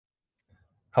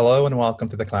Hello and welcome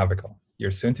to The Clavicle, your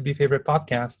soon-to-be favorite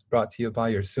podcast brought to you by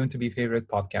your soon-to-be favorite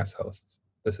podcast hosts.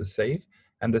 This is Seif,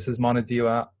 and this is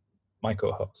Munodiwa, my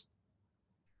co-host.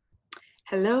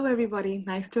 Hello, everybody.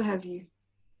 Nice to have you.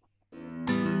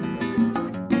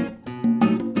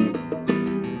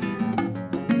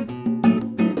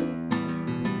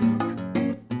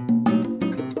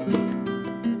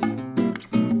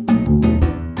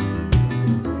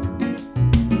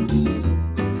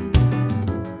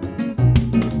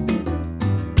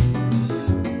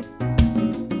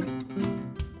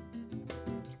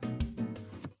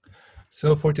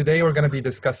 So for today, we're going to be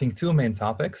discussing two main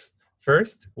topics.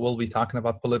 First, we'll be talking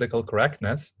about political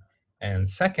correctness. And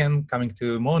second, coming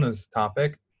to Mona's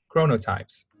topic,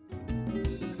 chronotypes.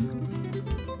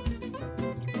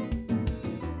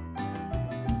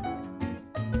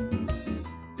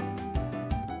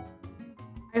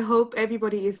 I hope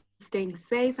everybody is staying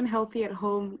safe and healthy at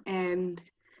home and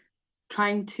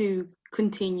trying to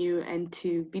continue and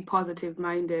to be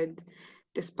positive-minded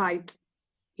despite,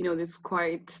 this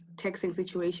quite taxing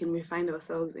situation we find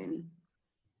ourselves in.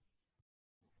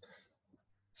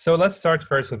 So let's start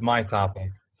first with my topic.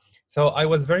 So I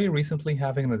was very recently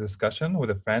having a discussion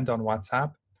with a friend on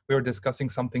WhatsApp. We were discussing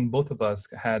something both of us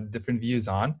had different views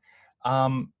on.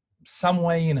 Some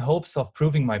way in hopes of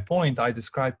proving my point, I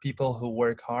describe people who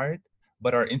work hard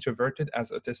but are introverted as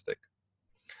autistic.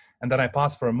 And then I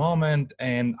paused for a moment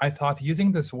and I thought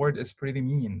using this word is pretty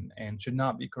mean and should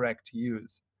not be correct to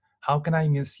use. How can I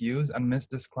misuse and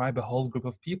misdescribe a whole group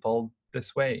of people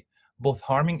this way, both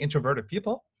harming introverted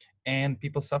people and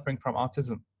people suffering from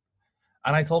autism?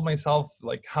 And I told myself,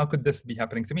 how could this be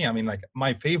happening to me? I mean,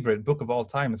 my favorite book of all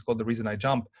time is called The Reason I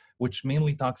Jump, which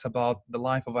mainly talks about the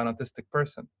life of an autistic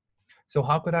person. So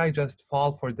how could I just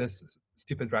fall for this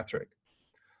stupid rhetoric?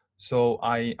 So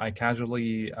I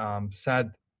casually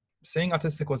said, saying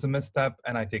autistic was a misstep,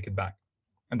 and I take it back.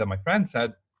 And then my friend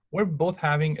said, we're both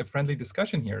having a friendly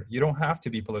discussion here. You don't have to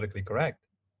be politically correct.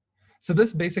 So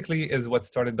this basically is what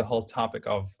started the whole topic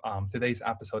of today's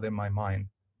episode in my mind,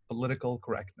 political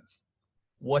correctness.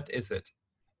 What is it?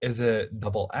 Is it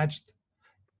double-edged?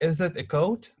 Is it a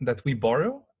coat that we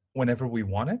borrow whenever we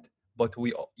want it, but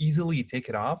we easily take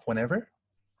it off whenever?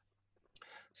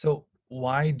 So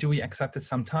why do we accept it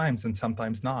sometimes and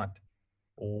sometimes not?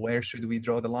 Where should we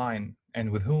draw the line and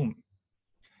with whom?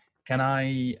 Can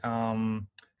I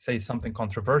say something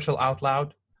controversial out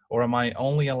loud, or am I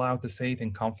only allowed to say it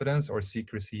in confidence or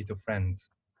secrecy to friends?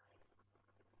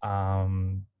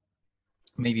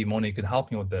 Maybe Moni could help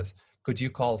me with this. Could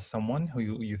you call someone who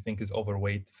you think is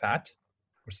overweight fat,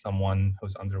 or someone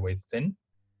who's underweight thin?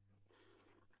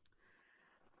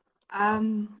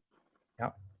 Yeah.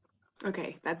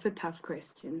 Okay, that's a tough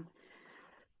question.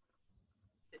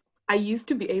 I used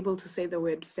to be able to say the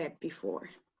word fat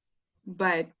before,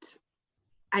 but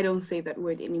I don't say that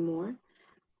word anymore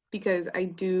because I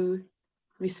do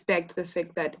respect the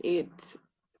fact that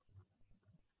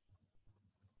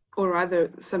or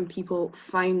rather some people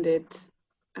find it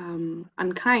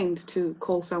unkind to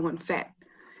call someone fat.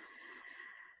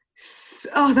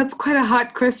 Oh, that's quite a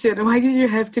hard question. Why did you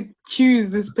have to choose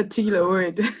this particular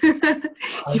word?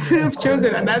 You could have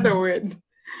chosen another word.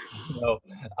 No.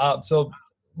 So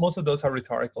most of those are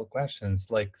rhetorical questions.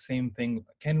 Same thing.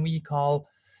 Can we call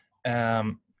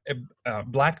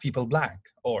black people black?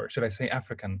 Or should I say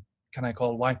African? Can I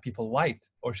call white people white?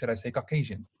 Or should I say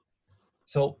Caucasian?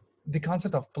 So the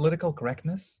concept of political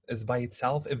correctness is by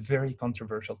itself a very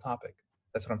controversial topic.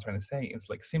 That's what I'm trying to say. It's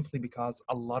simply because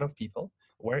a lot of people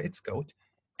wear its coat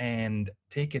and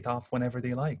take it off whenever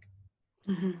they like.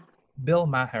 Mm-hmm. Bill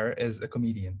Maher is a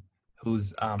comedian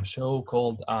whose show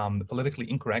called Politically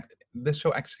Incorrect. This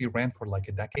show actually ran for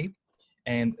a decade.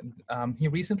 And he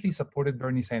recently supported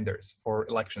Bernie Sanders for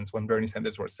elections when Bernie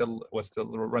Sanders was still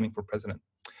running for president.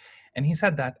 And he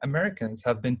said that Americans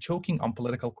have been choking on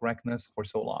political correctness for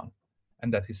so long,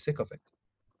 and that he's sick of it.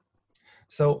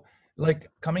 So,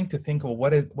 coming to think of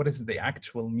what is the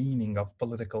actual meaning of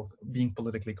being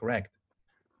politically correct?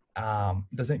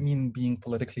 Does it mean being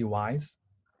politically wise,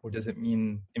 or does it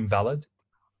mean invalid?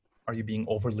 Are you being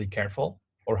overly careful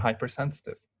or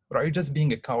hypersensitive, or are you just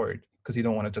being a coward because you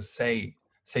don't want to just say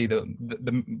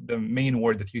the main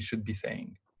word that you should be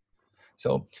saying?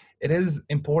 So it is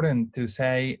important to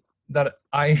say that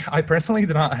I personally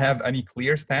do not have any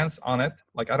clear stance on it.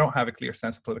 I don't have a clear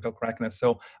sense of political correctness.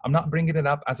 So I'm not bringing it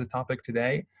up as a topic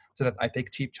today so that I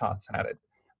take cheap shots at it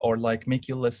or make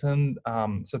you listen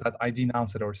so that I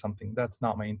denounce it or something. That's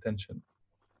not my intention.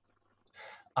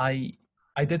 I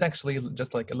did actually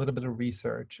just a little bit of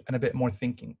research and a bit more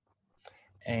thinking.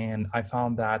 And I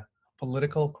found that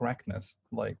political correctness,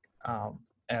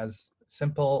 as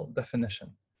simple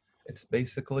definition. It's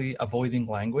basically avoiding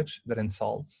language that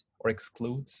insults or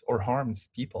excludes or harms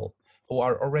people who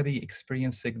are already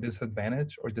experiencing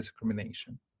disadvantage or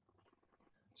discrimination.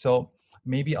 So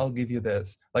maybe I'll give you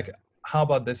this. Like, how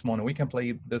about this, Mona? We can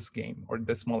play this game or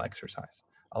this small exercise.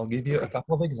 I'll give you a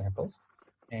couple of examples,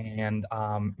 and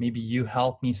maybe you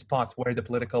help me spot where the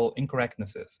political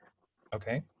incorrectness is.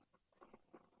 Okay?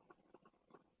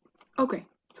 Okay,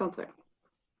 sounds good.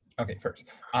 Okay, first.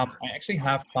 I actually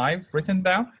have 5 written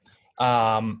down.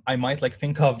 I might like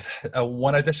think of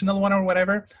one additional one or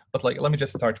whatever, but like, let me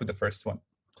just start with the first one.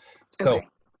 So,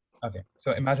 okay,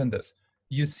 so imagine this.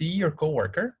 You see your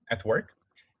coworker at work,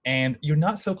 and you're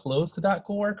not so close to that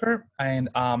coworker, and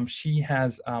she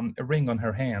has a ring on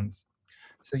her hands.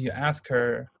 So you ask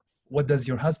her, what does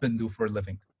your husband do for a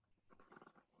living?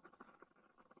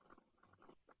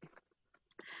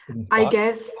 I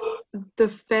guess the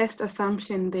first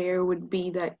assumption there would be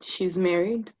that she's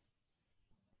married.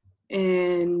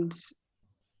 And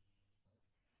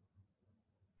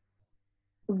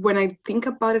when I think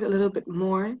about it a little bit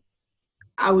more,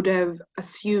 I would have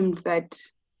assumed that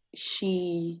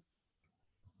she's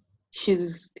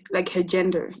like her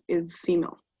gender is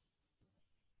female.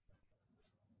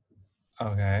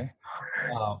 Okay.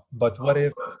 But what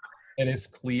if it is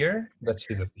clear that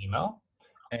she's a female,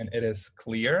 and it is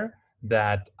clear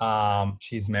that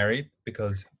she's married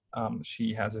because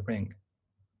she has a ring?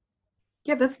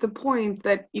 Yeah, that's the point,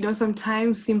 that, you know,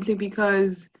 sometimes simply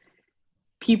because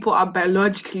people are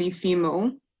biologically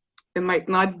female, they might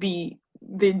not be,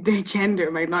 their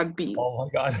gender might not be. Oh my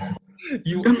God.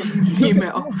 You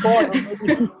female.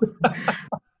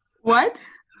 What?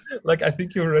 Like, I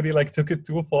think you already like took it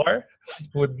too far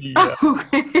with the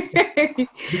okay.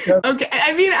 Okay,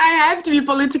 I mean, I have to be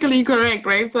politically correct,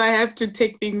 right? So I have to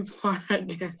take things far, I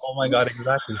guess. Oh my God,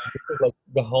 exactly. So this is like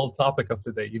the whole topic of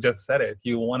today. You just said it.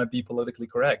 You want to be politically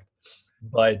correct,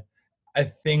 but I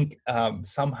think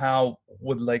somehow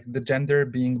with like the gender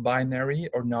being binary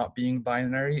or not being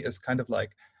binary is kind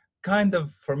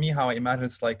of for me how I imagine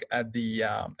it's like at the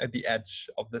edge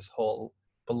of this whole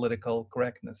political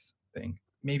correctness thing.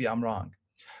 Maybe I'm wrong,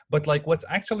 but like what's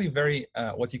actually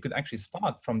what you could actually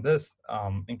spot from this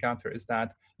encounter is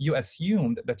that you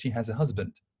assumed that she has a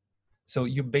husband. So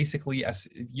you basically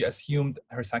you assumed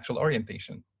her sexual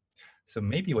orientation. So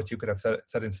maybe what you could have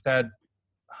said instead,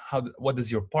 what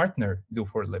does your partner do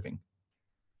for a living?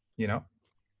 You know?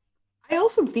 I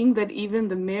also think that even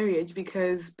the marriage,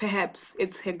 because perhaps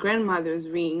it's her grandmother's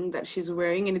ring that she's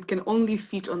wearing and it can only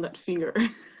fit on that finger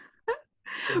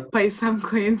by some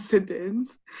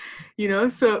coincidence, you know?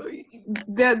 So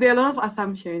there are a lot of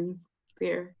assumptions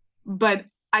there. But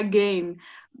again,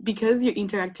 because you're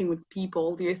interacting with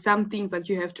people, there are some things that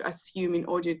you have to assume in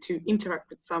order to interact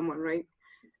with someone, right?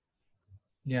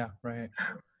 Yeah, right.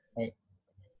 Right.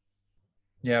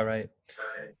 Yeah, right.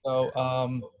 So,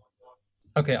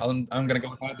 okay, I'm gonna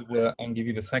go ahead and give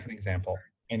you the second example,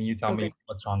 and you tell me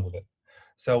what's wrong with it.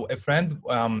 So a friend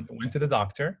went to the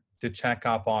doctor to check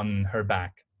up on her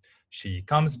back. She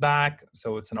comes back,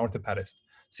 so it's an orthopedist.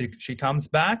 So she comes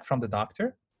back from the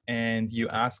doctor, and you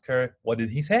ask her, what did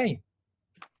he say?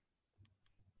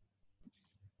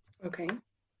 Okay.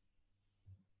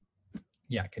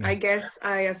 Yeah, I guess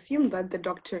I assume that the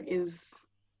doctor is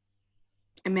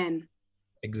a man.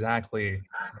 Exactly.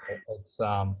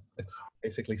 So it's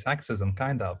basically sexism,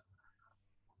 kind of.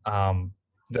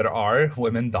 There are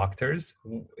women doctors.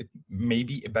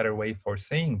 Maybe a better way for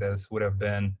saying this would have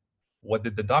been, what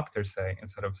did the doctor say?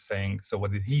 Instead of saying, so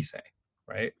what did he say?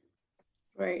 Right?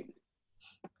 Right.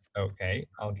 Okay,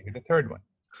 I'll give you the third one.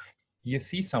 You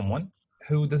see someone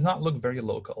who does not look very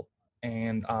local,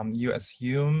 and you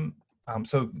assume,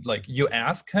 so like you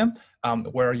ask him,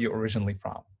 where are you originally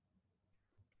from?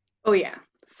 Oh, yeah.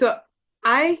 So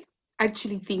I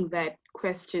actually think that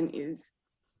question is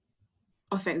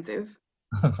offensive,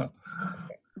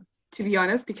 to be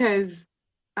honest, because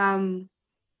I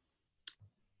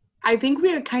think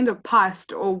we are kind of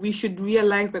past, or we should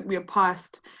realize that we are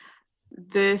past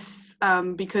this,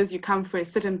 because you come from a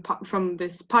certain part, from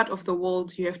this part of the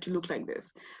world, you have to look like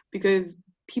this, because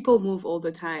people move all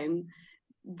the time.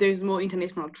 There's more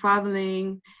international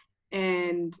traveling,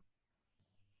 and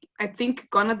I think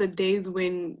gone are the days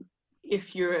when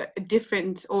if you're a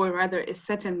different, or rather a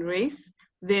certain race,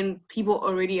 then people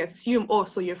already assume, oh,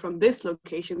 so you're from this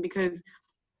location. Because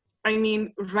I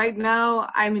mean, right now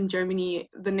I'm in Germany.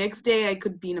 The next day I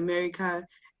could be in America.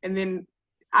 And then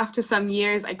after some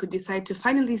years, I could decide to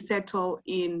finally settle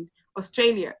in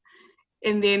Australia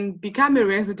and then become a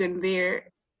resident there.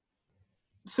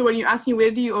 So when you ask me, where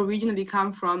do you originally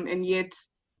come from? And yet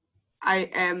I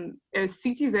am a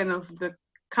citizen of the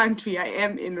country I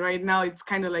am in right now, it's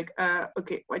kind of like,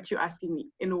 okay, what you asking me,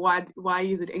 and why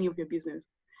is it any of your business?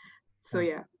 So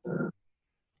yeah.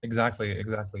 Exactly.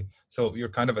 So you're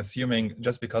kind of assuming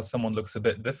just because someone looks a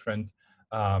bit different,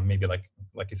 maybe like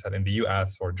you said in the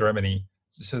US or Germany,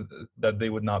 so that they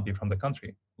would not be from the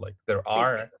country. Like there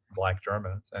are Black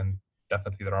Germans, and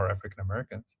definitely there are African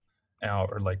Americans,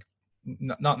 or like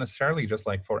not necessarily just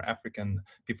like for African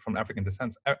people from African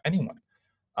descent, anyone,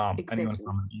 anyone Exactly.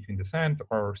 from Asian descent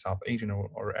or South Asian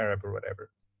or Arab or whatever.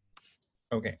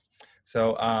 Okay,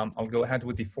 so I'll go ahead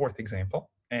with the fourth example.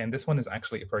 And this one is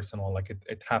actually a personal, like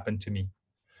it happened to me.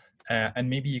 And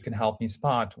maybe you can help me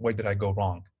spot where did I go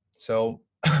wrong. So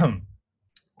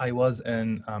I was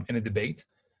in a debate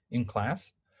in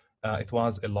class. It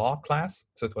was a law class,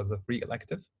 so it was a free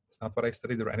elective. It's not what I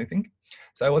studied or anything.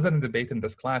 So I was in a debate in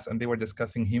this class, and they were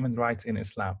discussing human rights in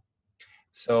Islam.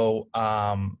 So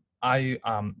I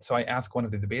asked one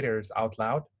of the debaters out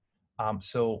loud,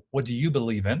 so what do you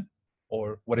believe in?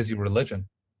 Or what is your religion?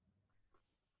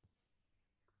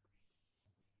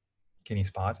 Can you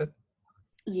spot it?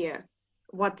 Yeah.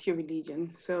 What's your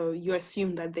religion? So you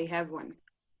assume that they have one.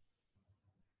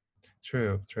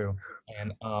 True.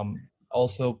 And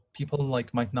also people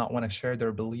like might not want to share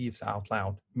their beliefs out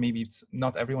loud. Maybe it's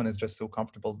not everyone is just so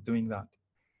comfortable doing that.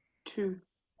 True.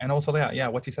 And also, yeah,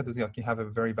 what you said is like you have a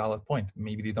very valid point.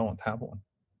 Maybe they don't have one.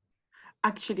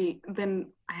 Actually,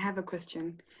 then I have a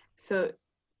question. So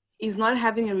is not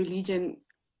having a religion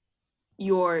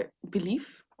your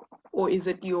belief, or is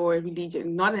it your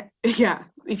religion? Not yeah.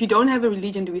 If you don't have a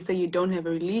religion, do we say you don't have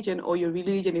a religion, or your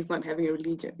religion is not having a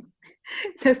religion?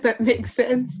 Does that make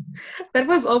sense? That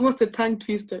was almost a tongue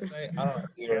twister. I don't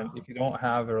know if you don't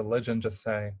have a religion, just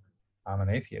say I'm an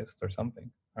atheist or something,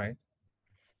 right?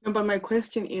 No, but my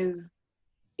question is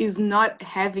not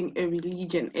having a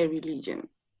religion a religion?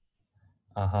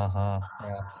 Yeah.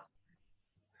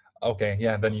 Okay,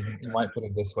 yeah, then you might put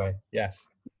it this way. Yes.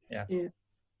 Yeah.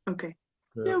 Okay.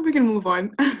 Yeah, True. we can move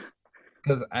on.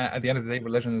 Because at the end of the day,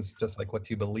 religion is just like what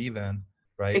you believe in,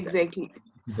 right? Exactly. If you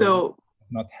believe So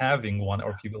not having one, or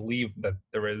if you believe that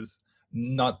there is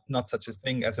not such a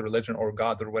thing as a religion or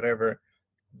God or whatever,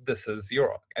 this is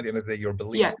your at the end of the day your yeah,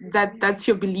 beliefs. that's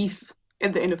your belief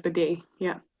at the end of the day.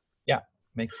 Yeah. Yeah,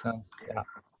 makes sense. Yeah.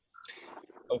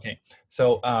 Okay.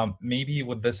 So maybe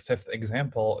with this fifth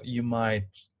example, you might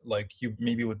you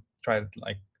maybe would try to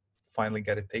like finally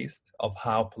get a taste of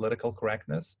how political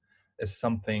correctness is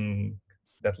something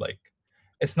that like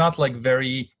it's not like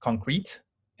very concrete,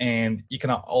 and you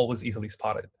cannot always easily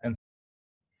spot it.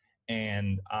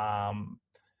 And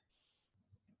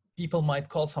people might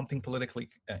call something politically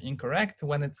incorrect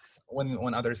when it's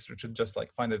when others should just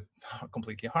like find it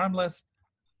completely harmless.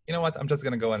 You know what? I'm just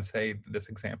gonna go and say this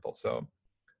example. So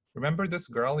remember this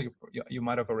girl you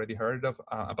might have already heard of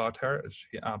about her.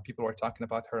 People were talking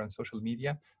about her on social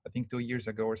media, I think 2 years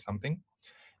ago or something.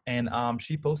 And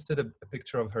she posted a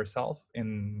picture of herself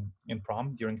in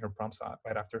prom, during her prom, so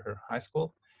right after her high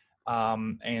school.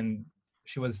 And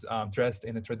she was dressed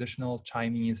in a traditional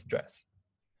Chinese dress.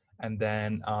 And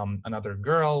then another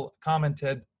girl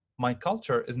commented, "My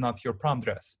culture is not your prom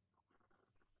dress."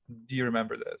 Do you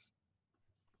remember this?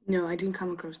 No, I didn't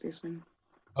come across this one.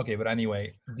 Okay, but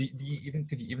anyway, could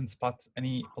you even spot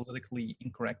any politically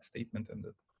incorrect statement in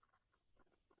this?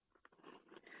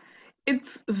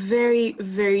 It's very,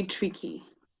 very tricky,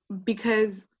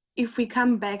 because if we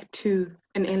come back to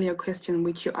an earlier question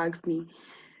which you asked me,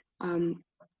 um,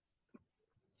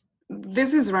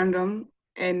 this is random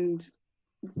and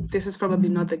this is probably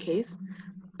not the case,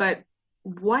 but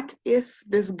what if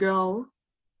this girl,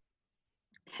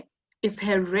 if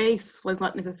her race was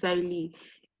not necessarily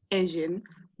Asian,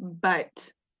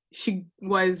 but she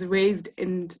was raised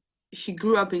and she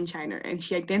grew up in China and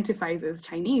she identifies as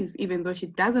Chinese, even though she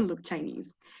doesn't look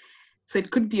Chinese. So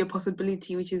it could be a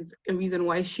possibility, which is a reason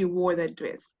why she wore that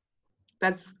dress.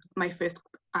 That's my first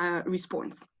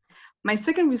response. My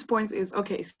second response is,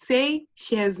 okay, say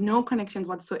she has no connections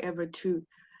whatsoever to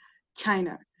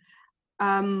China.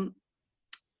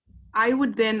 I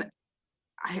would then,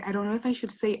 I don't know if I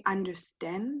should say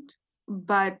understand,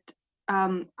 but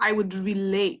I would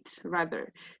relate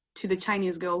rather to the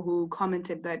Chinese girl who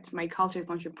commented that my culture is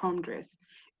not your prom dress,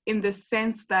 in the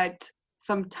sense that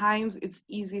sometimes it's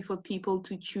easy for people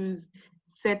to choose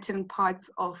certain parts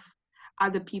of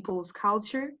other people's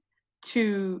culture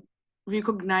to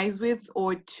recognize with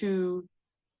or to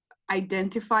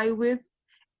identify with,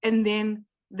 and then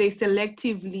they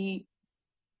selectively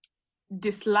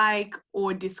dislike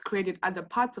or discredit other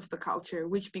parts of the culture,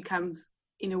 which becomes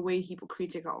in a way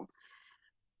hypocritical.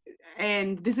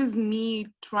 And this is me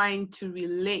trying to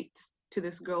relate to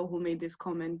this girl who made this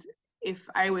comment. If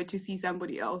I were to see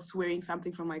somebody else wearing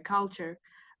something from my culture,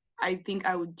 I think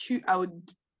I would choose. I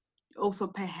would also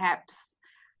perhaps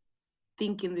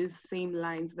think in these same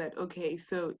lines that, okay,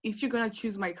 so if you're gonna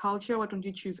choose my culture, why don't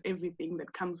you choose everything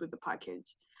that comes with the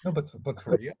package? No, but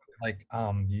for you, like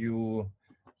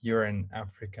you're an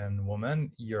African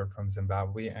woman, you're from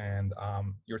Zimbabwe, and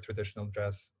your traditional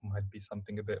dress might be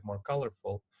something a bit more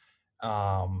colorful.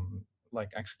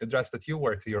 Like actually the dress that you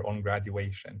wear to your own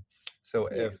graduation. So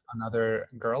Yeah. if another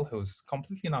girl who's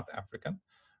completely not African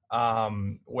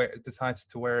decides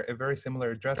to wear a very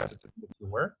similar dress that you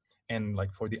wear, and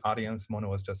like for the audience, Mona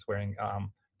was just wearing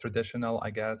traditional,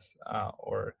 I guess,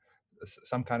 or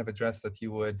some kind of a dress that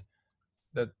you would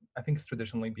that I think is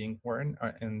traditionally being worn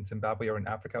in Zimbabwe or in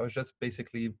Africa. It was just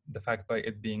basically the fact by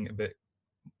it being a bit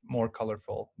more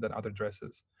colorful than other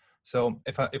dresses. So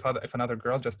if another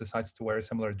girl just decides to wear a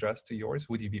similar dress to yours,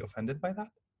 would you be offended by that?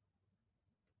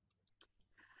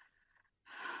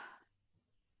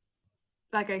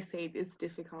 Like I said, it's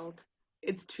difficult.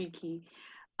 It's tricky.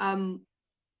 Um,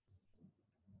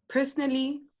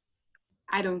 Personally,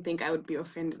 I don't think I would be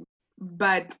offended,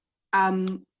 but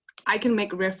I can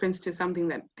make reference to something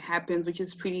that happens, which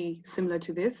is pretty similar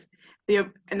to this. There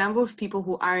are a number of people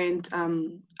who aren't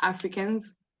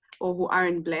Africans or who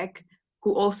aren't Black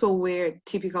who also wear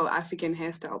typical African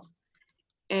hairstyles.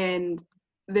 And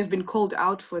they've been called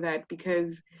out for that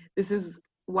because this is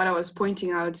what I was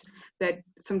pointing out, that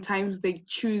sometimes they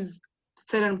choose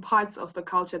certain parts of the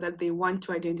culture that they want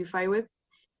to identify with.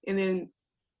 And then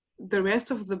the rest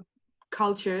of the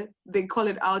culture, they call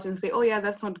it out and say, oh yeah,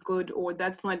 that's not good, or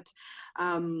that's not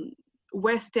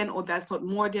Western, or that's not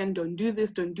modern, don't do this,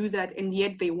 don't do that. And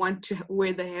yet they want to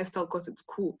wear the hairstyle because it's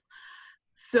cool.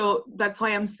 So that's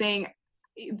why I'm saying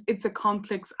it's a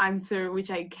complex answer,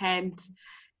 which I can't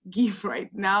give right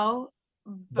now.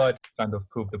 But kind of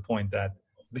prove the point that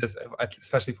this,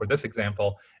 especially for this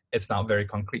example, it's not very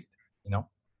concrete, you know?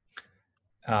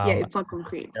 Yeah, Um, it's not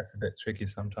concrete. that's a bit tricky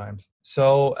sometimes.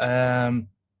 So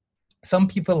some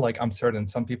people, like I'm certain,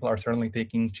 some people are certainly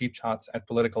taking cheap shots at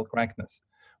political correctness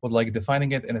with like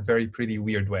defining it in a very pretty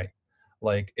weird way.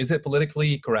 Like, is it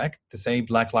politically correct to say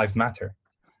Black Lives Matter?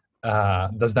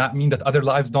 Does that mean that other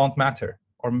lives don't matter?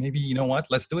 Or maybe, you know what,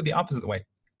 let's do it the opposite way.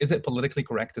 Is it politically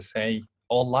correct to say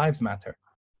all lives matter?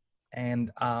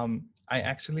 And I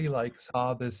actually like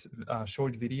saw this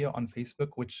short video on Facebook,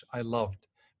 which I loved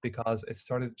because it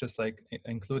started just like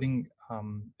including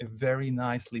a very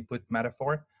nicely put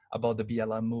metaphor about the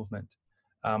BLM movement.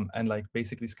 And like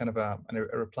basically it's kind of a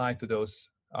reply to those,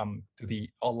 to the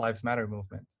All Lives Matter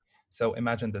movement. So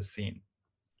imagine this scene.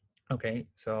 Okay,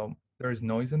 so there is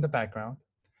noise in the background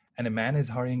and a man is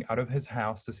hurrying out of his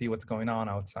house to see what's going on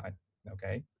outside.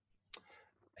 Okay,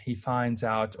 he finds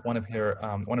out one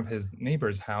of his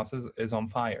neighbor's houses is on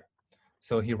fire,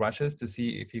 so he rushes to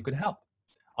see if he could help.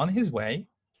 On his way,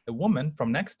 a woman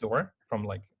from next door, from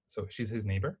like, so she's his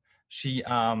neighbor, she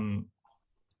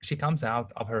comes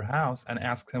out of her house and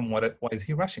asks him why is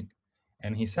he rushing,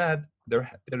 and he said their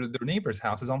neighbor's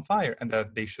house is on fire and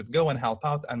that they should go and help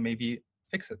out and maybe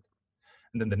fix it.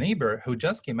 And then the neighbor who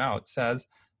just came out says,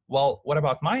 well, what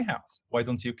about my house? Why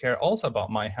don't you care also about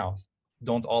my house?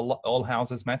 Don't all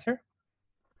houses matter?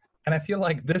 And I feel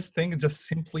like this thing just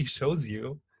simply shows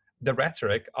you the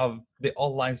rhetoric of the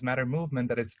All Lives Matter movement,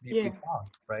 that it's deeply Yeah,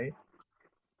 flawed, right?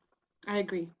 I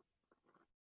agree.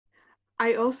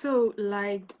 I also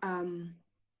liked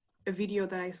a video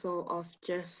that I saw of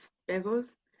Jeff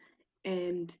Bezos,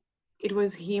 and it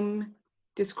was him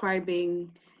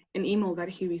describing an email that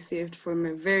he received from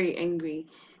a very angry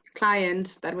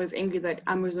client that was angry that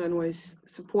Amazon was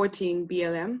supporting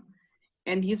BLM.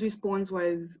 And his response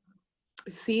was,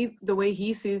 see, the way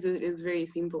he sees it is very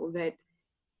simple, that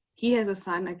he has a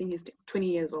son, I think he's 20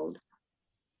 years old.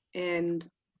 And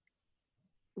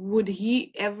would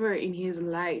he ever in his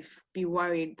life be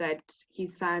worried that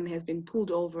his son has been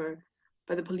pulled over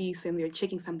by the police and they're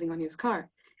checking something on his car?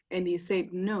 And he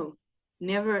said, no,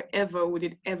 never ever would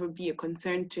it ever be a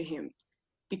concern to him,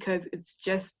 because it's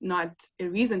just not a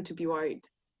reason to be worried.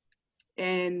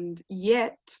 And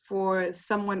yet, for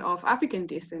someone of African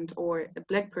descent or a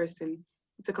Black person,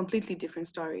 it's a completely different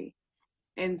story.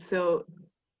 And so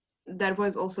that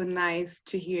was also nice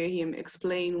to hear him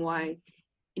explain why,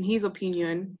 in his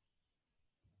opinion,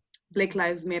 Black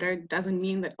Lives Matter doesn't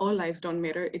mean that all lives don't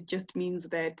matter. It just means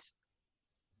that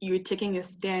you're taking a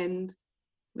stand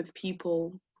with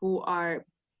people who are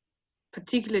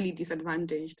particularly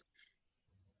disadvantaged.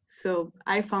 So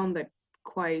I found that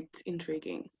quite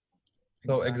intriguing.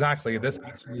 So exactly, this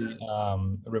actually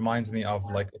reminds me of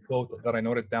like a quote that I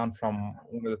noted down from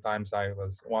one of the times I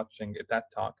was watching a TED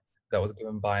talk that was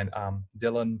given by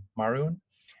Dylan Maroon,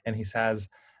 and he says,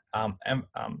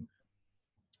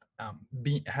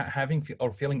 having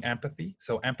or feeling empathy,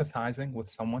 so empathizing with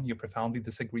someone you profoundly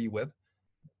disagree with,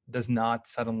 does not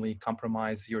suddenly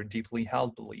compromise your deeply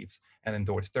held beliefs and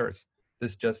endorse theirs.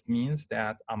 This just means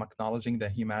that I'm acknowledging the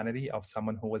humanity of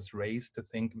someone who was raised to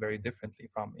think very differently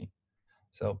from me.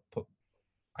 So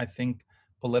I think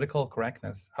political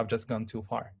correctness have just gone too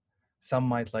far. Some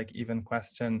might like even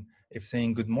question if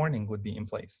saying good morning would be in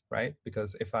place, right?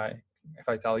 Because if I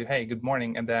tell you, hey, good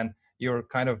morning, and then you're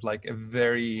kind of like a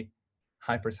very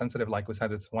hypersensitive, like we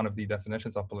said, it's one of the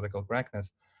definitions of political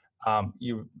correctness.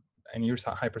 You're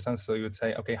hypersensitive, so you would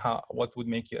say, okay, what would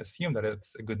make you assume that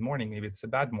it's a good morning? Maybe it's a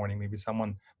bad morning. Maybe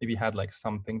someone had like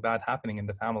something bad happening in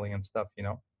the family and stuff, you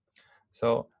know.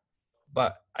 So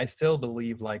but I still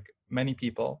believe like many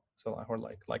people, so or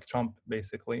like Trump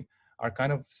basically, are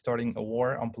kind of starting a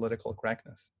war on political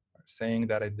correctness, saying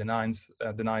that it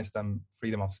denies them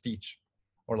freedom of speech,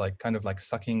 or like kind of like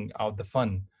sucking out the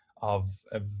fun of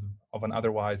of, of an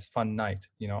otherwise fun night,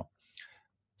 you know.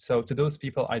 So to those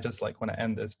people, I just like want to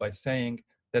end this by saying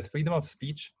that freedom of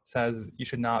speech says you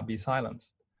should not be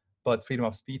silenced, but freedom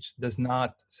of speech does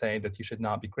not say that you should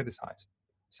not be criticized.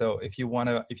 So if you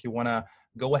wanna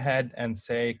go ahead and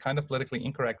say kind of politically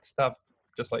incorrect stuff,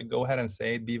 just like go ahead and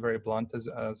say it, be very blunt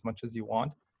as much as you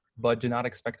want, but do not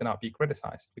expect to not be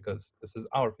criticized, because this is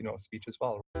our freedom of speech as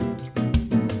well.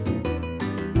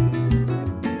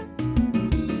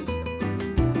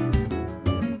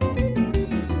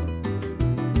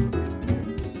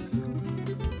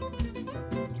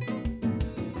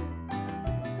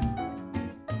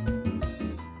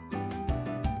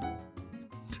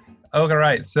 Okay,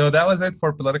 right. So that was it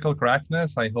for political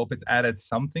correctness. I hope it added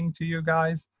something to you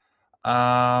guys.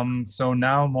 So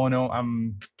now, Mono,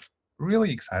 I'm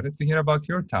really excited to hear about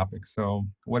your topic. So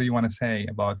what do you want to say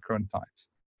about chronotypes?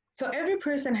 So every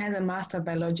person has a master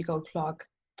biological clock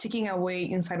ticking away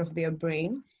inside of their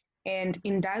brain and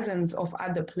in dozens of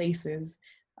other places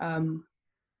um,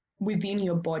 within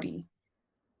your body.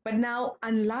 But now,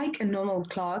 unlike a normal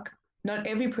clock, not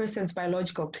every person's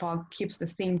biological clock keeps the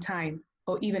same time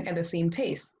or even at the same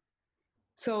pace.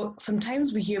 So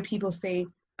sometimes we hear people say,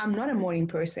 I'm not a morning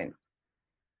person.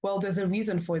 Well, there's a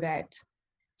reason for that.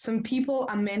 Some people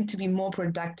are meant to be more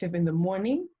productive in the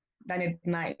morning than at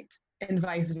night, and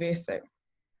vice versa.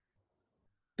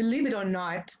 Believe it or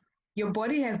not, your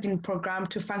body has been programmed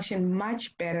to function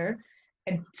much better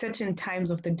at certain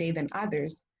times of the day than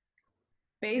others.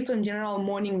 Based on general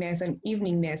morningness and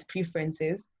eveningness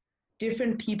preferences,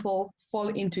 different people fall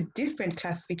into different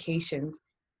classifications,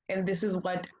 and this is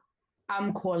what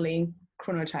I'm calling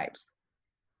chronotypes.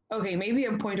 Okay, maybe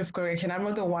a point of correction. I'm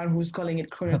not the one who's calling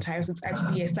it chronotypes. It's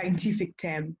actually a scientific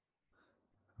term.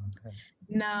 Okay.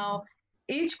 Now,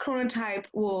 each chronotype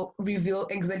will reveal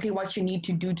exactly what you need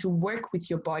to do to work with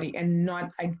your body and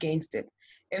not against it.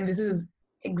 And this is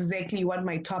exactly what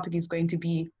my topic is going to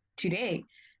be today,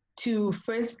 to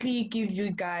firstly give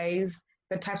you guys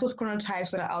the types of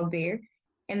chronotypes that are out there,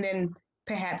 and then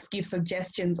perhaps give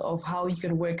suggestions of how you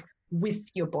can work with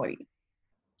your body.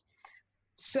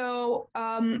 So,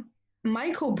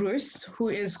 Michael Breus, who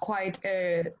is quite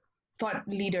a thought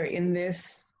leader in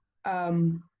this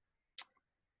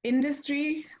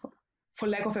industry, for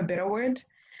lack of a better word,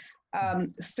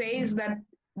 says that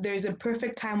there's a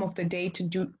perfect time of the day to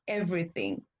do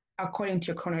everything according to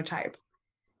your chronotype.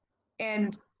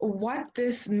 And what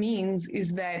this means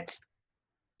is that,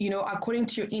 according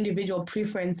to your individual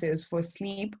preferences for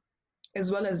sleep,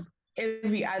 as well as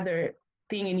every other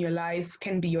thing in your life,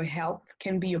 can be your health,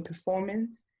 can be your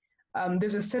performance.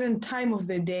 There's a certain time of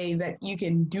the day that you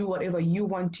can do whatever you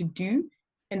want to do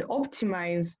and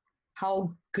optimize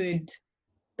how good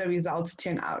the results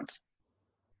turn out.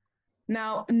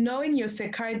 Now, knowing your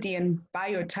circadian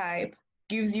biotype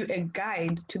gives you a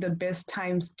guide to the best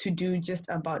times to do just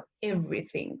about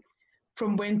everything,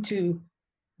 from when to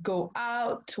go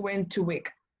out, when to wake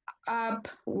up,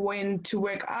 when to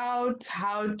work out,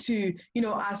 how to,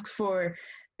 ask for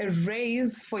a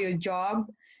raise for your job.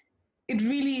 It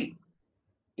really,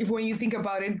 if when you think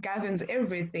about it, governs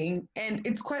everything. And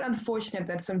it's quite unfortunate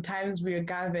that sometimes we are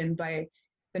governed by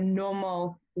the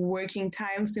normal working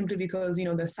time simply because,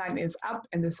 the sun is up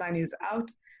and the sun is out.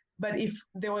 But if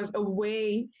there was a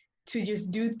way to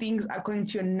just do things according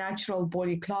to your natural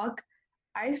body clock,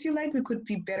 I feel like we could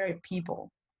be better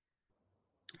people.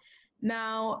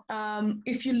 Now,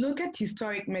 if you look at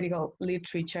historic medical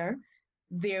literature,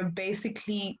 there are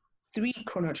basically three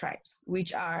chronotypes,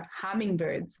 which are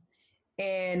hummingbirds,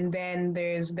 And then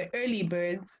there's the early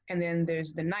birds, and then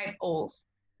there's the night owls.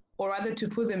 Or rather, to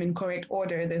put them in correct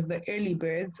order, there's the early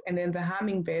birds and then the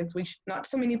hummingbirds, which not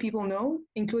so many people know,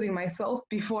 including myself,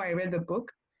 before I read the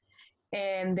book.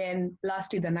 And then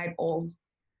lastly, the night owls.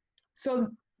 So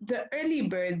the early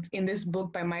birds in this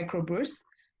book by Breus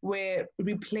were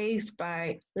replaced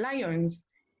by lions.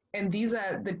 And these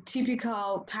are the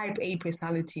typical type A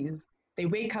personalities. They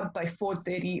wake up by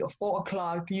 4:30 or 4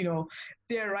 o'clock,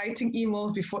 they're writing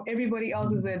emails before everybody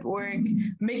else is at work,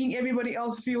 making everybody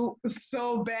else feel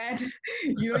so bad.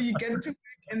 You get to work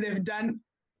and they've done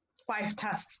 5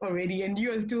 tasks already and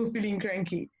you are still feeling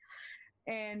cranky.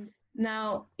 And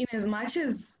now, in as much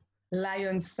as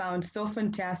lions sound so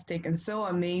fantastic and so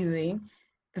amazing,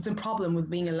 there's a problem with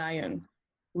being a lion,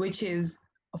 which is,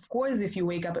 of course, if you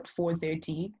wake up at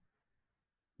 4:30,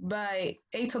 by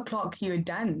 8 o'clock you're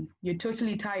done. You're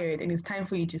totally tired, and it's time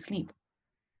for you to sleep.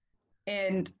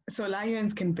 And so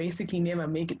lions can basically never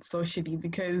make it socially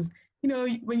because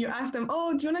when you ask them,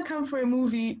 "Oh, do you want to come for a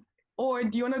movie?" or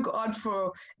 "Do you want to go out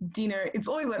for dinner?" It's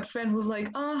always that friend who's like,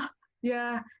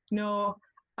 yeah, no,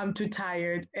 I'm too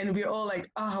tired. And we're all like,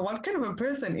 what kind of a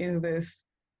person is this?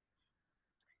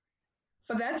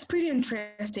 But that's pretty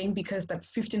interesting because that's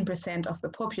 15% of the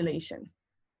population.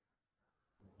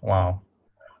 Wow.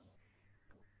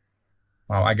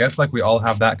 Wow. I guess like we all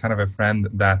have that kind of a friend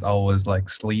that always like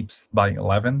sleeps by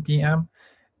 11 p.m.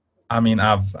 I mean,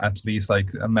 I've at least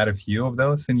like met a few of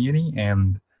those in uni,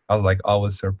 and I was like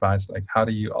always surprised. Like, how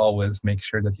do you always make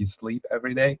sure that you sleep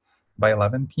every day by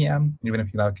 11 p.m., even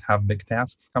if you like have big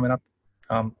tasks coming up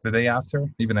the day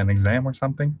after, even an exam or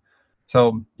something?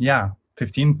 So yeah,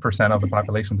 15% of the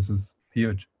population. This is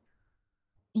huge.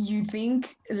 You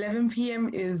think 11 p.m.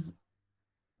 is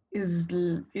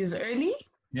early?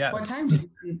 What Yes, time do you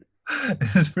sleep?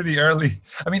 it's pretty early.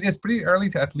 I mean, it's pretty early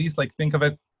to at least like think of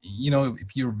it.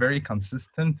 If you're very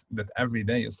consistent that every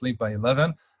day you sleep by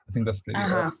 11, I think that's pretty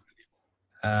early.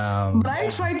 Uh-huh. But I Yeah.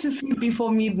 try to sleep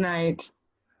before midnight.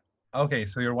 Okay,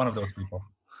 so you're one of those people.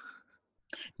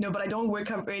 No, but I don't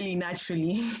wake up early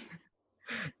naturally.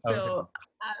 Okay. So,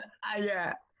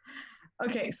 yeah.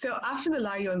 Okay, so after the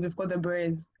lions, we've got the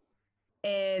birds,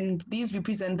 and these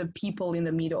represent the people in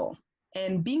the middle.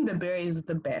 And being the bear is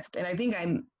the best, and I think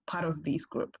I'm part of this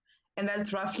group. And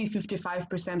that's roughly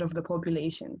 55% of the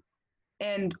population.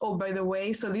 And oh, by the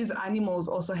way, so these animals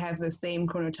also have the same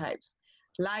chronotypes.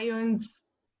 Lions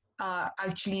are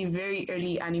actually very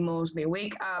early animals. They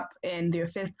wake up and their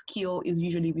first kill is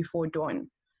usually before dawn.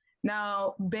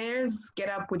 Now, bears get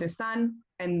up with the sun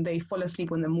and they fall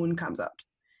asleep when the moon comes out.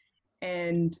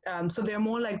 And so they're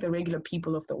more like the regular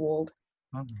people of the world.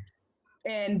 Mhm.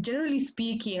 And generally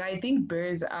speaking, I think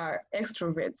bears are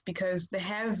extroverts because they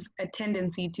have a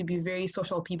tendency to be very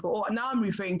social people. Oh, now I'm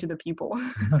referring to the people.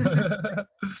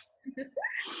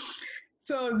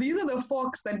 So these are the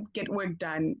folks that get work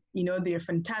done. They're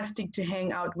fantastic to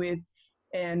hang out with,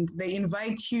 and they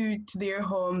invite you to their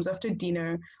homes after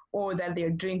dinner, or that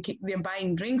they're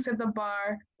buying drinks at the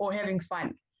bar or having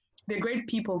fun. They're great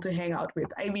people to hang out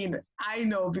with. I mean, I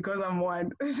know because I'm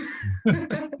one.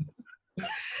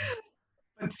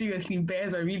 But seriously,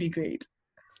 bears are really great.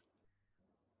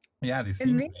 Yeah, they And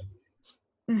seem then,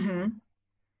 mhm.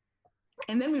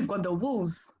 And then we've got the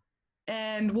wolves,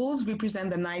 and wolves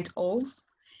represent the night owls,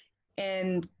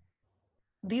 and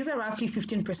these are roughly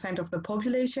 15% of the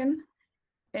population,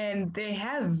 and they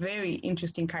have very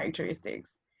interesting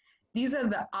characteristics. These are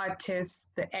the artists,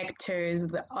 the actors,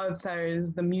 the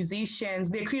authors, the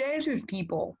musicians. They're creative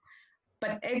people,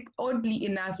 but oddly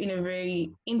enough, in a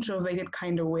very introverted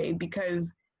kind of way,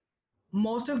 because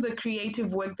most of the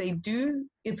creative work they do,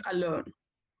 it's alone.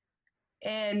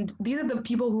 And these are the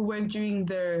people who work during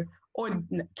the odd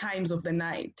times of the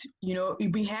night.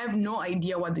 We have no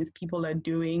idea what these people are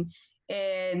doing.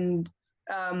 And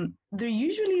they're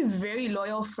usually very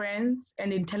loyal friends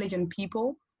and intelligent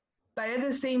people. But at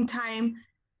the same time,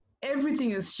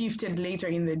 everything is shifted later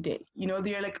in the day.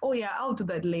 They're like, oh yeah, I'll do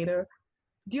that later.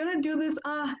 Do you want to do this?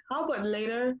 How about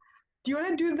later? Do you want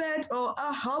to do that? Or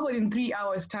how about in 3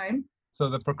 hours' time? so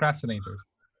the procrastinators.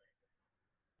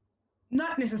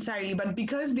 Not necessarily, but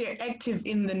because they're active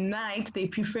in the night, they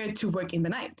prefer to work in the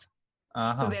night. So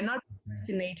Uh-huh. they're not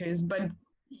procrastinators, but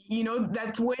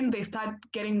that's when they start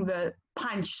getting the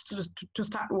punch to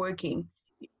start working,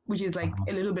 which is like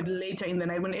Uh-huh. a little bit later in the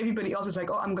night when everybody else is like,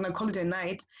 oh, I'm gonna call it a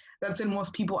night. That's when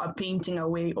most people are painting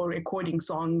away or recording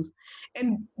songs, and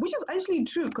which is actually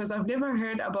true because I've never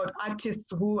heard about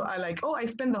artists who are like, oh, I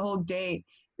spend the whole day.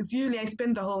 It's usually I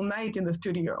spend the whole night in the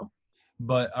studio.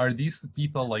 But are these the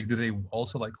people like do they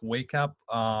also like wake up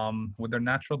with their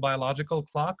natural biological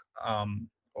clock?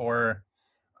 or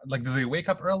like, do they wake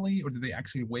up early, or do they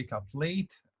actually wake up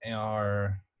late,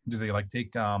 or do they like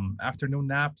take afternoon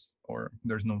naps, or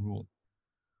there's no rule?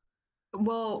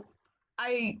 Well,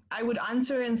 I would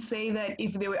answer and say that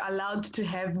if they were allowed to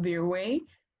have their way,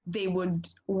 they would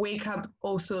wake up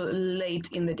also late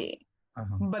in the day.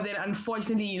 Uh-huh. But then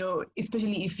unfortunately, you know,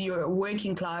 especially if you're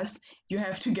working class, you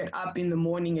have to get up in the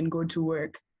morning and go to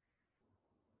work.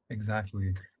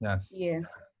 Exactly. Yes. Yeah.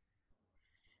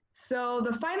 So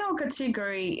the final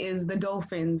category is the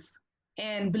dolphins.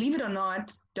 And believe it or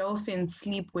not, dolphins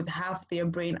sleep with half their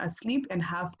brain asleep and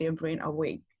half their brain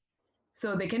awake.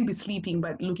 So they can be sleeping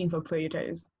but looking for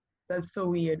predators. That's so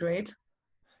weird, right?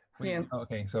 Wait, Yeah.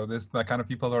 okay, so this the kind of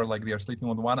people are like, they're sleeping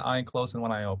with one eye closed and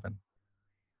one eye open,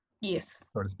 Yes.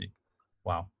 so to speak.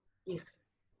 Wow. Yes.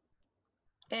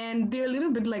 And they're a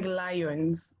little bit like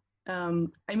lions.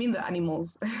 I mean the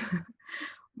animals.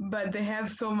 But they have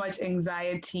so much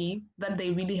anxiety that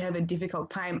they really have a difficult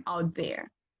time out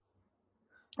there.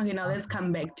 Okay, now let's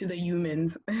come back to the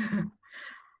humans.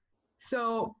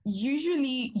 So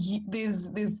usually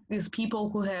there's people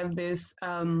who have this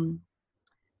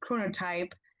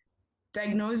chronotype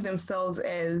diagnose themselves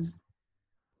as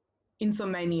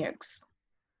insomniacs,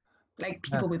 like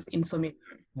people Yes. with insomnia.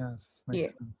 Yes, Yeah.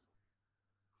 makes sense.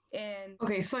 And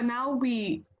okay, so now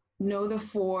we know the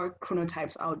 4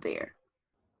 chronotypes out there.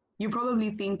 You're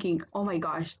probably thinking, oh my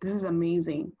gosh, this is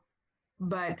amazing.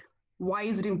 But why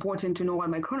is it important to know what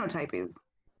my chronotype is?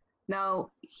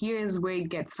 Now, here's where it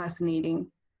gets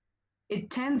fascinating. It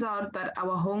turns out that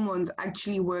our hormones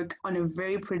actually work on a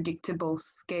very predictable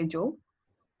schedule,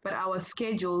 but our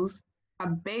schedules are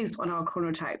based on our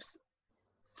chronotypes.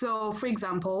 So, for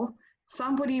example,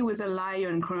 somebody with a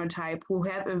lion chronotype will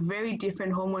have a very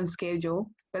different hormone schedule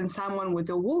than someone with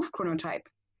a wolf chronotype.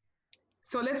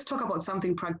 So, let's talk about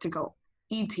something practical,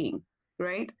 eating,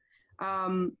 right?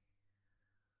 Um,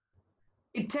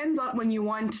 it turns out when you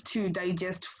want to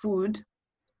digest food,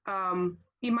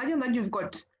 imagine that you've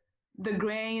got the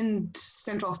Grand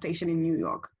Central Station in New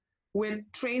York, where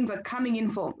trains are coming in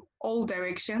from all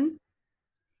directions.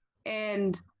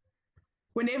 And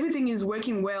when everything is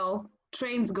working well,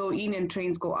 trains go in and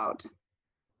trains go out,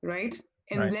 right?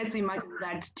 And Right. let's imagine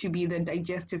that to be the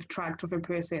digestive tract of a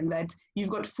person, that you've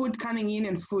got food coming in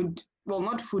and food, well,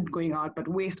 not food going out, but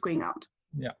waste going out.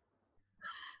 Yeah.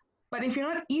 But if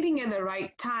you're not eating at the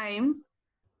right time,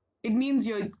 it means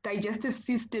your digestive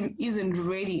system isn't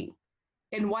ready.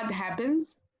 And what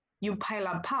happens? You pile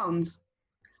up pounds.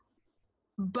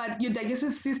 But your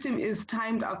digestive system is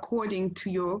timed according to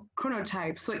your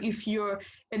chronotype. So if you're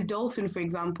a dolphin, for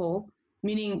example,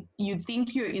 meaning you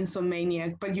think you're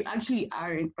insomniac, but you actually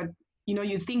aren't, but you know,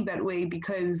 you think that way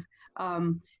because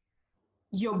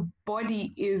your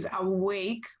body is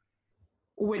awake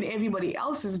when everybody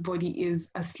else's body is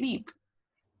asleep.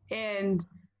 And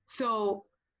so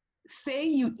say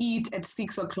you eat at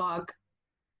 6 o'clock,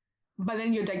 but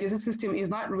then your digestive system is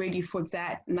not ready for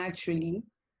that naturally,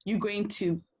 you're going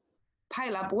to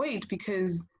pile up weight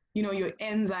because you know your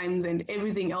enzymes and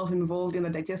everything else involved in the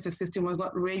digestive system was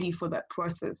not ready for that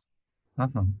process.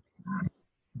 Uh-huh.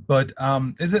 But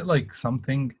is it like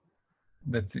something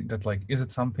that is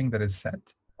it something that is set,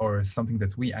 or is something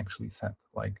that we actually set?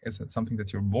 Like, is it something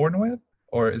that you're born with,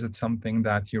 or is it something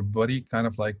that your body kind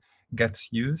of like gets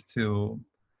used to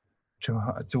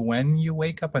when you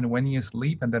wake up and when you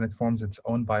sleep, and then it forms its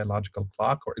own biological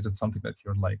clock? Or is it something that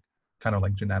you're like kind of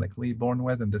like genetically born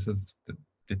with, and this is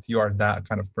that you are that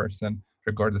kind of person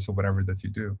regardless of whatever that you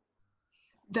do?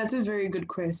 That's a very good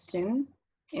question.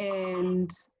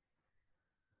 And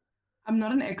I'm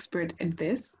not an expert at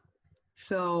this.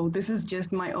 So this is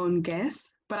just my own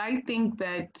guess. But I think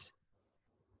that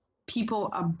people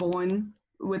are born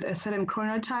with a certain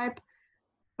chronotype,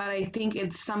 but I think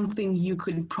it's something you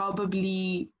could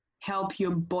probably help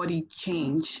your body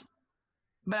change.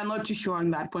 But I'm not too sure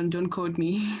on that one. Don't quote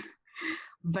me.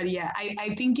 But yeah,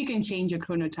 I think you can change your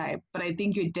chronotype, but I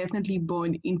think you're definitely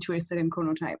born into a certain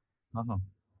chronotype. Uh-huh.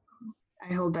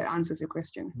 I hope that answers your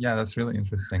question. Yeah, that's really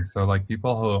interesting. So like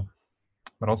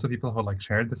but also people who like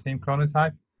share the same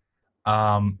chronotype,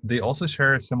 they also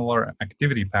share similar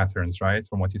activity patterns, right?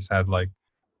 From what you said, like,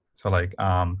 so like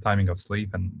timing of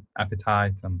sleep and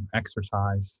appetite and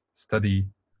exercise, study,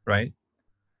 right?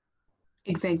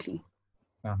 Exactly.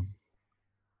 Um,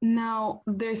 Now,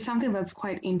 there's something that's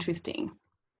quite interesting.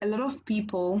 A lot of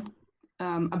people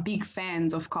are big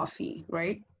fans of coffee,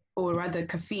 right? Or rather,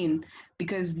 caffeine,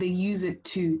 because they use it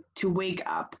to wake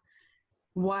up.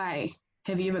 Why?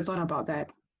 Have you ever thought about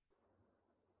that?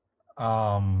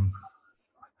 um,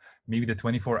 maybe the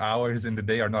 24 hours in the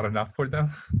day are not enough for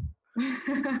them.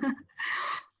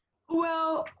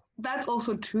 Well, that's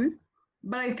also true.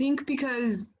 But I think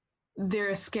because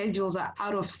their schedules are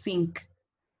out of sync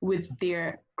with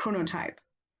their chronotype.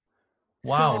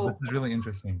 Wow, this So, is really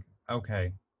interesting.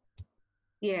 Okay.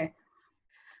 yeah.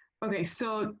 Okay,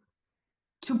 so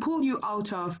to pull you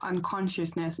out of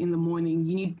unconsciousness in the morning,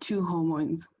 you need two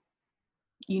hormones.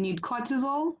 You need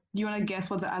cortisol. Do you want to guess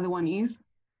what the other one is?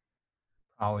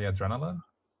 Probably adrenaline.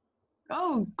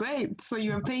 Oh, great. So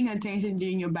you're paying attention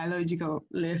during your biological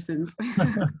lessons.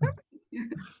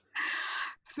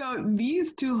 So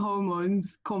these two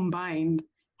hormones combined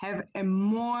have a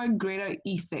more greater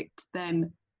effect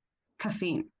than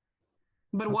caffeine.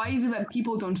 But why Okay. is it that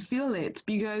people don't feel it?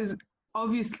 Because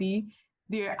obviously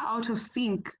they're out of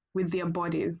sync with their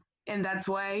bodies. And that's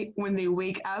why when they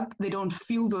wake up, they don't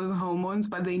feel those hormones,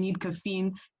 but they need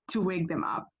caffeine to wake them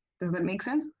up. Does that make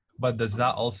sense? But does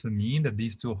that also mean that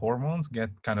these two hormones get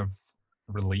kind of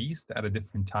released at a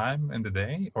different time in the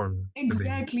day, or do they?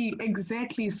 Exactly,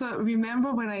 exactly. So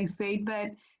remember when I said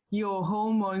that your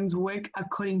hormones work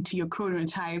according to your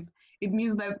chronotype, it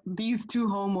means that these two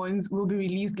hormones will be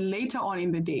released later on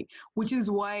in the day, which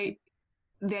is why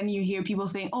then you hear people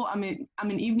saying, "Oh, I'm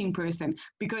an evening person,"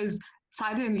 because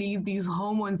suddenly these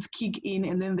hormones kick in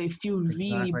and then they feel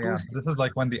really Exactly, yeah. boosted. This is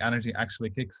like when the energy actually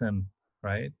kicks in,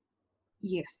 right?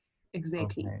 Yes,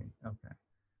 exactly. Okay, okay,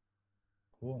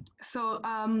 cool. So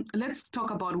let's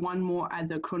talk about one more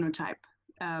other chronotype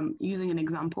using an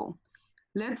example.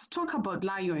 Let's talk about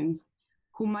lions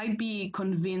who might be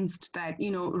convinced that,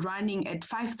 running at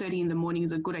 5:30 in the morning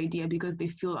is a good idea because they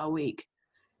feel awake.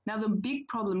 Now, the big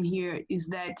problem here is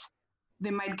that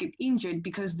they might get injured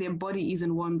because their body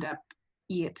isn't warmed up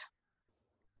yet.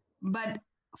 But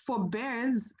for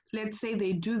bears, let's say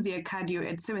they do their cardio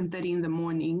at 7:30 in the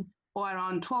morning or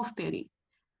around 12:30.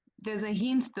 There's a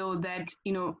hint though that,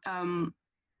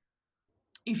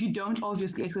 if you don't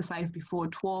obviously exercise before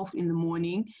 12 in the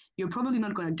morning, you're probably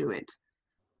not going to do it.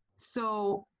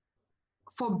 So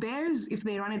for bears, if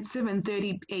they run at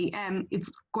 7:30 a.m.,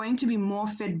 it's going to be more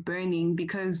fat burning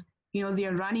because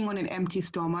they're running on an empty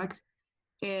stomach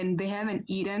and they haven't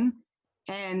eaten.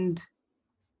 And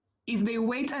if they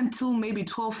wait until maybe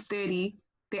 12:30,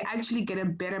 they actually get a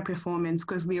better performance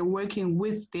because they're working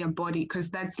with their body because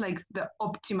that's like the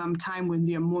optimum time when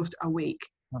they're most awake.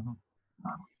 Uh-huh.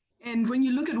 And when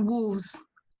you look at wolves,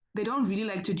 they don't really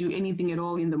like to do anything at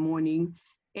all in the morning.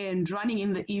 And running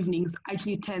in the evenings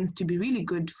actually tends to be really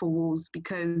good for wolves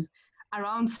because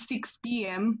around 6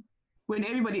 p.m., when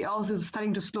everybody else is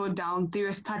starting to slow down,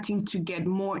 they're starting to get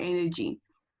more energy.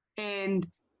 And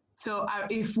so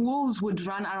if wolves would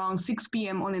run around 6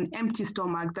 p.m. on an empty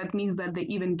stomach, that means that they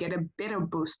even get a better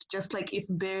boost, just like if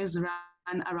bears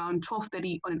run around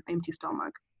 12:30 on an empty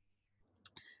stomach.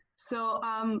 So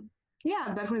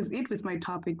yeah, that was it with my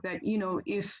topic that,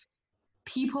 if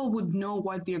people would know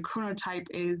what their chronotype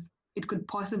is, it could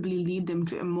possibly lead them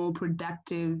to a more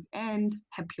productive and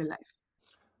happier life.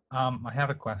 I have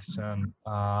a question.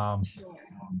 Sure.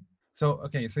 So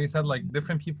you said like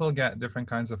different people get different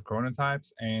kinds of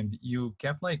chronotypes, and you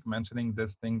kept like mentioning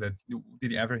this thing that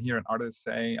did you ever hear an artist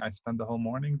say, I spend the whole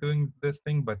morning doing this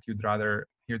thing, but you'd rather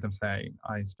hear them say,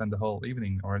 I spend the whole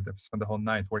evening or they spend the whole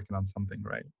night working on something,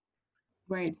 right?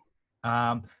 Right.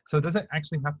 So does it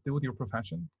actually have to do with your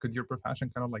profession? Could your profession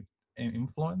kind of like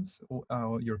influence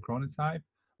your chronotype?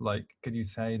 Like, could you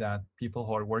say that people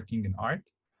who are working in art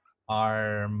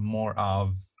are more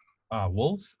of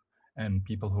wolves, and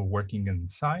people who are working in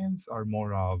science are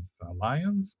more of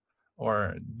lions,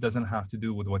 or doesn't have to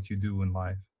do with what you do in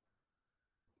life?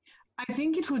 I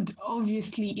think it would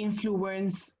obviously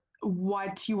influence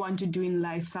what you want to do in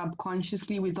life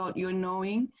subconsciously without your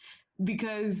knowing.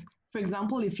 Because, for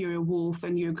example, if you're a wolf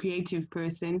and you're a creative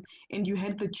person and you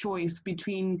had the choice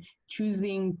between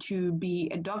choosing to be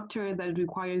a doctor that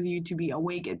requires you to be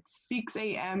awake at 6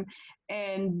 a.m.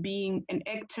 and being an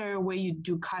actor where you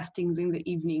do castings in the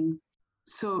evenings.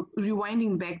 So,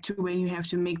 rewinding back to when you have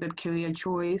to make that career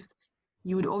choice,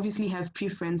 you would obviously have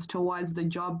preference towards the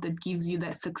job that gives you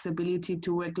that flexibility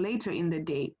to work later in the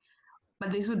day.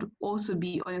 But this would also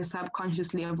be on a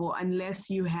subconscious level unless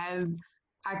you have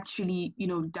actually,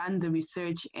 done the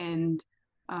research and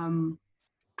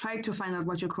tried to find out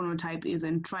what your chronotype is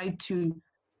and try to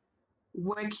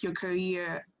work your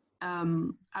career Yeah.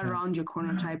 around your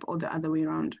chronotype or the other way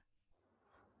around.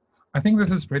 I think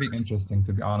this is pretty interesting,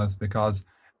 to be honest, because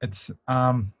it's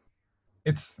um,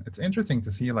 it's interesting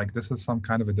to see like this is some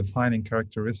kind of a defining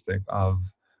characteristic of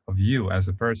you as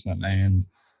a person, and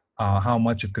how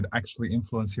much it could actually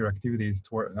influence your activities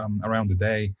around the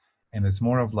day. And it's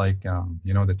more of like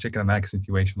the chicken and egg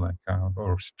situation, like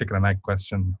or chicken and egg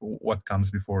question: what comes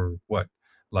before what?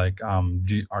 Like,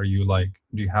 do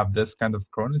you have this kind of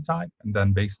chronotype, and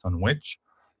then based on which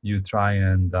you try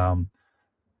and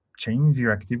change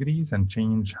your activities and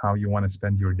change how you want to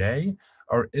spend your day?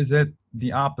 Or is it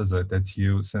the opposite, that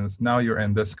you, since now you're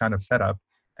in this kind of setup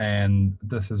and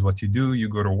this is what you do, you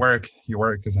go to work, you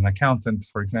work as an accountant,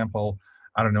 for example,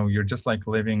 I don't know, you're just like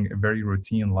living a very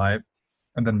routine life,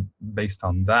 and then based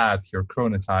on that your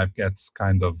chronotype gets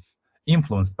kind of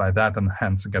influenced by that and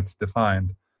hence gets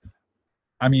defined?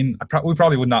 I mean, we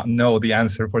probably would not know the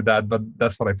answer for that, but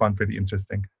that's what I found pretty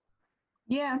interesting.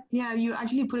 Yeah, you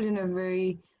actually put it in a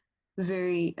very,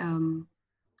 very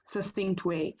succinct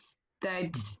way,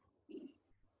 that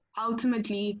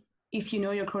ultimately, if you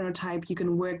know your chronotype, you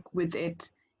can work with it,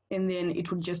 and then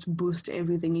it will just boost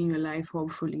everything in your life,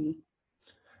 hopefully.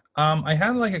 I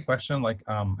had like a question, like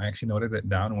I actually noted it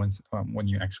down when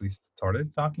you actually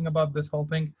started talking about this whole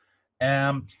thing.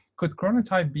 Could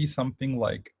chronotype be something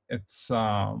like it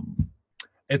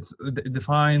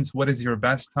defines what is your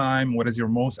best time, what is your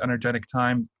most energetic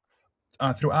time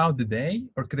throughout the day,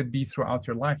 or could it be throughout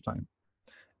your lifetime?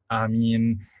 I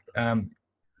mean, um,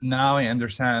 now I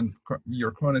understand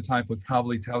your chronotype would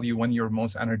probably tell you when you're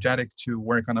most energetic to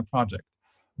work on a project,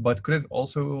 but could it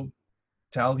also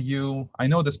tell you, I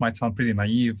know this might sound pretty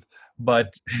naive,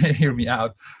 but hear me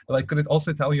out, like could it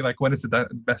also tell you like what is the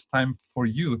best time for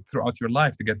you throughout your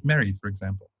life to get married, for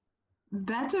example?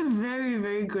 That's a very,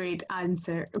 very great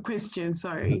question,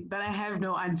 sorry, that I have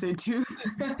no answer to.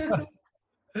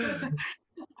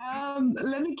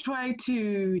 Let me try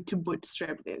to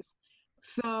bootstrap this.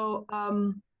 So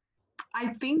I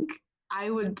think I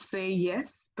would say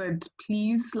yes, but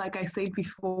please, like I said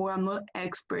before, I'm not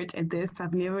expert at this.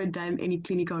 I've never done any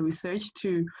clinical research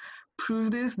to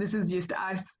prove this. This is just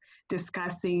us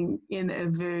discussing in a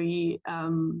very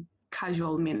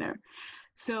casual manner.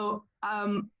 So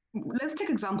let's take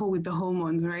example with the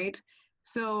hormones, right?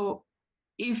 So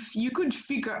if you could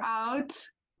figure out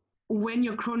when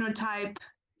your chronotype,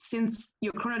 since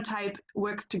your chronotype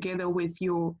works together with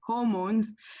your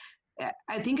hormones,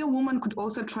 I think a woman could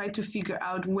also try to figure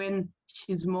out when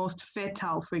she's most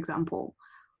fertile, for example,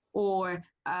 or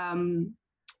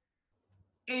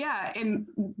yeah, and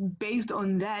based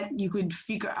on that, you could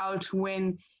figure out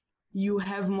when you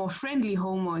have more friendly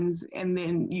hormones, and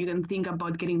then you can think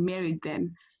about getting married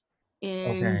then.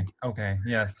 Okay, And okay,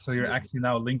 yes. So you're actually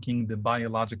now linking the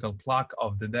biological clock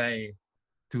of the day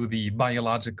to the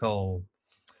biological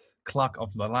clock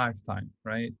of the lifetime,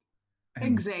 right? And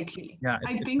exactly, yeah,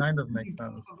 I it think kind it of would makes be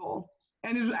sense. possible,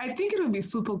 and I think it would be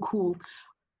super cool.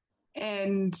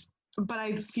 And but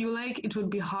I feel like it would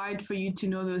be hard for you to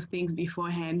know those things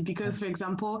beforehand because, for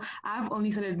example, I've only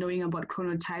started knowing about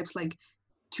chronotypes like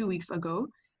 2 weeks ago.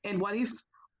 And what if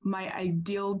my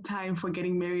ideal time for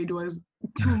getting married was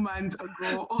 2 months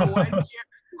ago or 1 year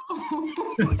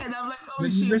ago? And I'm like, oh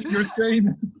Then you shit, missed your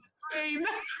train. brain.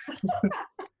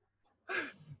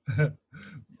 Yeah,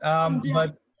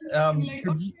 But I'm like,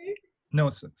 could you, okay. no,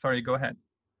 sorry, go ahead.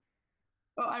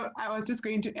 Oh, I was just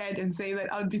going to add and say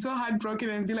that I would be so heartbroken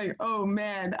and be like, oh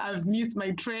man, I've missed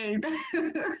my train.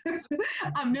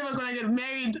 I'm never gonna get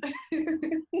married.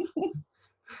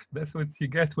 That's what you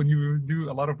get when you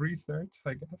do a lot of research,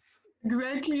 I guess.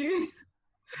 Exactly.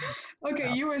 Okay,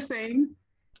 Yeah. you were saying.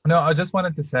 No, I just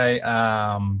wanted to say,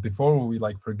 before we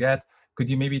like forget, could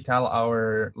you maybe tell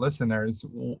our listeners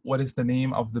what is the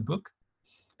name of the book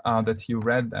that you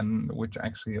read and which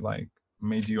actually like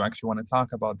made you actually want to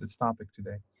talk about this topic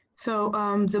today? So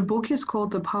the book is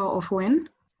called The Power of When,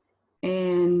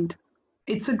 and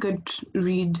it's a good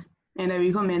read, and I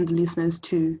recommend the listeners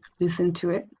to listen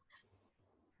to it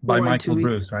By or to Michael read.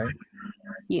 Breus, right?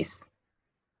 Yes.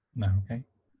 No, okay,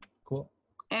 cool.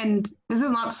 And this is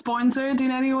not sponsored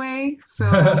in any way, so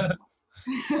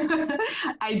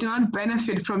I do not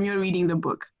benefit from your reading the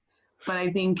book, but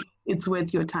I think it's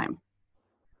worth your time.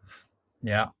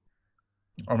 Yeah,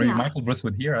 or maybe Yeah. Michael Breus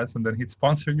would hear us and then he'd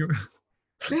sponsor you.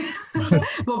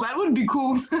 Well, that would be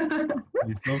cool. Be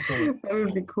so cool. That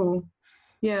would be cool.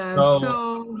 Yeah. So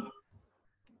So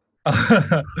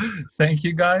thank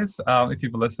you guys if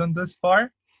you've listened this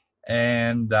far,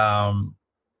 and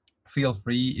feel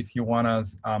free if you want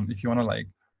to like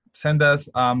send us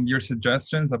your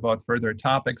suggestions about further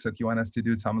topics that you want us to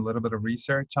do some a little bit of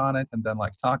research on it and then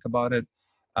like talk about it.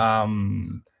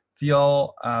 um,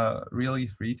 feel really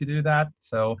free to do that.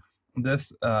 So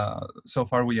this so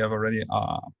far we have already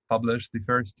published the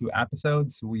first 2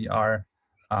 episodes. We are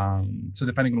so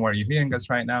depending on where you're hearing us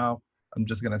right now, I'm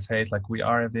just gonna say it like we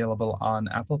are available on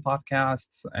Apple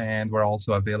Podcasts, and we're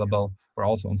also on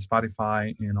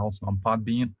Spotify and also on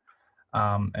Podbean,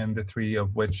 and the three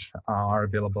of which are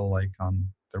available like on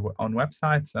their own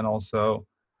websites, and also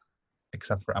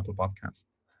except for Apple Podcasts.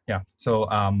 Yeah, so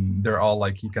they're all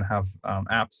like, you can have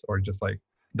apps, or just like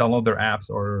download their apps,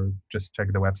 or just check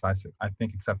the websites, I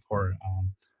think, except for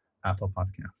Apple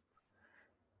Podcasts.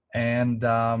 And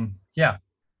yeah,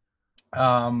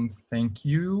 thank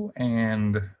you,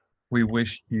 and we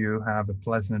wish you have a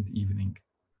pleasant evening,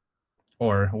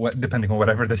 or what, depending on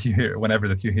whatever that you hear, whenever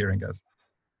that you're hearing us.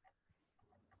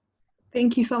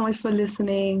 Thank you so much for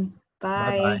listening.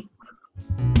 Bye Bye.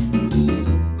 bye.